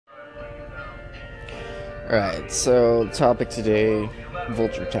Alright, so topic today,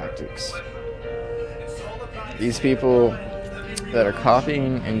 vulture tactics. These people that are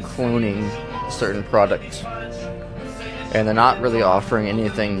copying and cloning certain products, and they're not really offering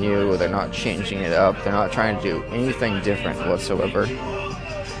anything new, they're not changing it up, they're not trying to do anything different whatsoever,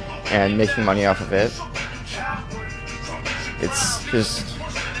 and making money off of it.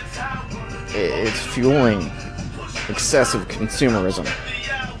 It's fueling excessive consumerism.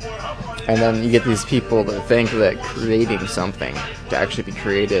 And then you get these people that think that creating something to actually be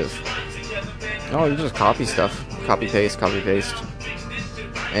creative, oh, you just copy stuff, copy paste,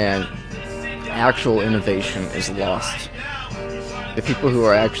 and actual innovation is lost. The people who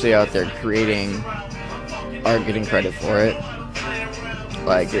are actually out there creating aren't getting credit for it.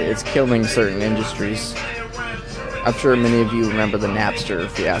 Like, it's killing certain industries. I'm sure many of you remember the Napster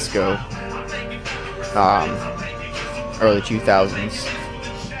fiasco, early 2000s.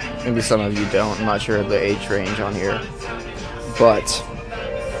 Maybe some of you don't. I'm not sure the age range on here, but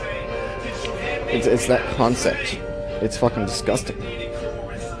it's that concept. It's fucking disgusting.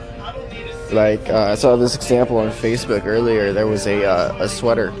 Like, I saw this example on Facebook earlier. There was a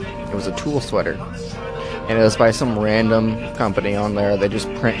sweater. It was a Tool sweater, and it was by some random company on there. They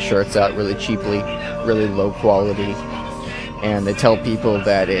just print shirts out really cheaply, really low quality, and they tell people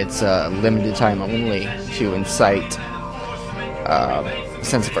that it's limited time only to incite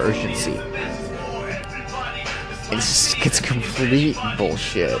sense of urgency. It's complete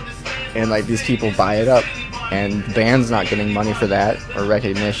bullshit, and like these people buy it up, and the band's not getting money for that or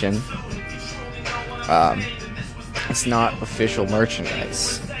recognition. It's not official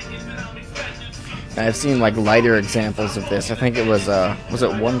merchandise. And I've seen like lighter examples of this. I think it was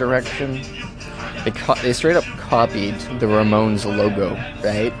it One Direction? They straight up copied the Ramones logo,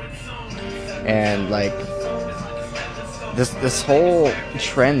 right? And like this whole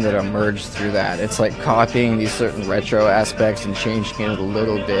trend that emerged through that, it's like copying these certain retro aspects and changing it a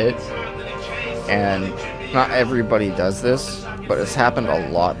little bit. And not everybody does this, but it's happened a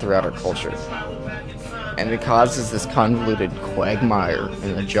lot throughout our culture. And it causes this convoluted quagmire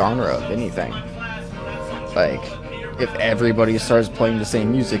in the genre of anything. Like, if everybody starts playing the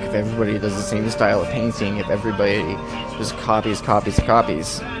same music, if everybody does the same style of painting, if everybody just copies,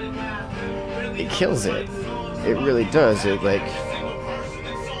 it kills it. It really does. It's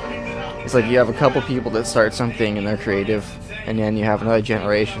like you have a couple people that start something and they're creative, and then you have another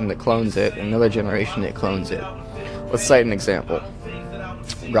generation that clones it, and another generation that clones it. Let's cite an example.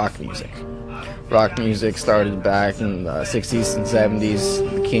 Rock music. Rock music started back in the 60s and 70s,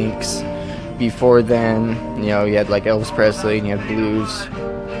 the Kinks. Before then, you know, you had like Elvis Presley and you had blues.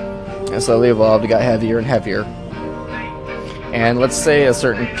 And slowly evolved, it got heavier and heavier. And let's say a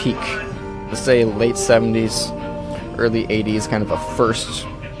certain peak, let's say late 70s, early 80s, kind of a first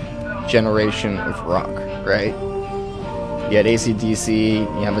generation of rock, right? You had AC/DC,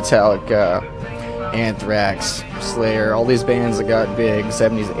 you had Metallica, Anthrax, Slayer, all these bands that got big,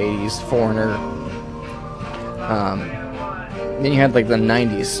 70s, 80s, Foreigner. Then you had like the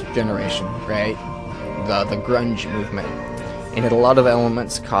 90s generation, right? The grunge movement. And it had a lot of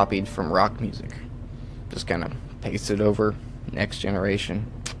elements copied from rock music. Just kind of pasted over, next generation.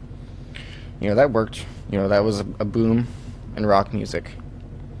 You know, that worked. You know, that was a boom in rock music.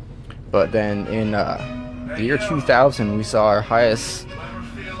 But then in the year 2000, we saw our highest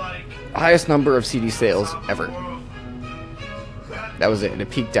number of CD sales ever. That was it. It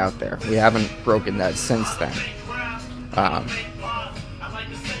peaked out there. We haven't broken that since then.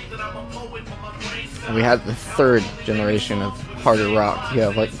 And we had the third generation of harder rock. You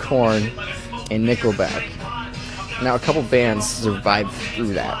have like Korn and Nickelback. Now a couple bands survived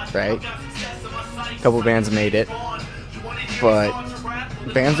through that, right? A couple bands made it, but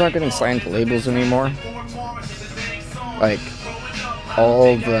bands aren't getting signed to labels anymore. Like,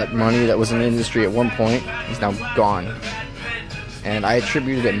 all that money that was in the industry at one point is now gone. And I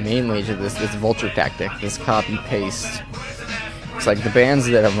attributed it mainly to this vulture tactic, this copy-paste. It's like the bands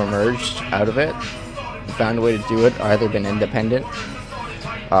that have emerged out of it found a way to do it, either been independent,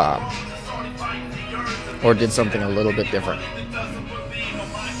 or did something a little bit different.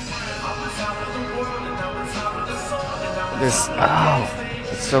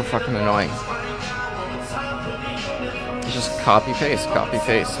 It's so fucking annoying. It's just copy-paste.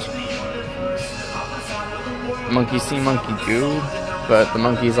 Monkey see, monkey do, but the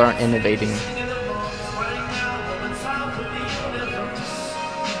monkeys aren't innovating.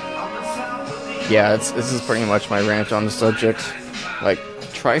 Yeah, this is pretty much my rant on the subject. Like,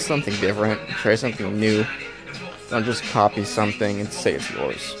 try something different, try something new. Don't just copy something and say it's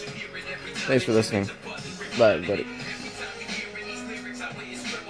yours. Thanks for listening. Bye, everybody.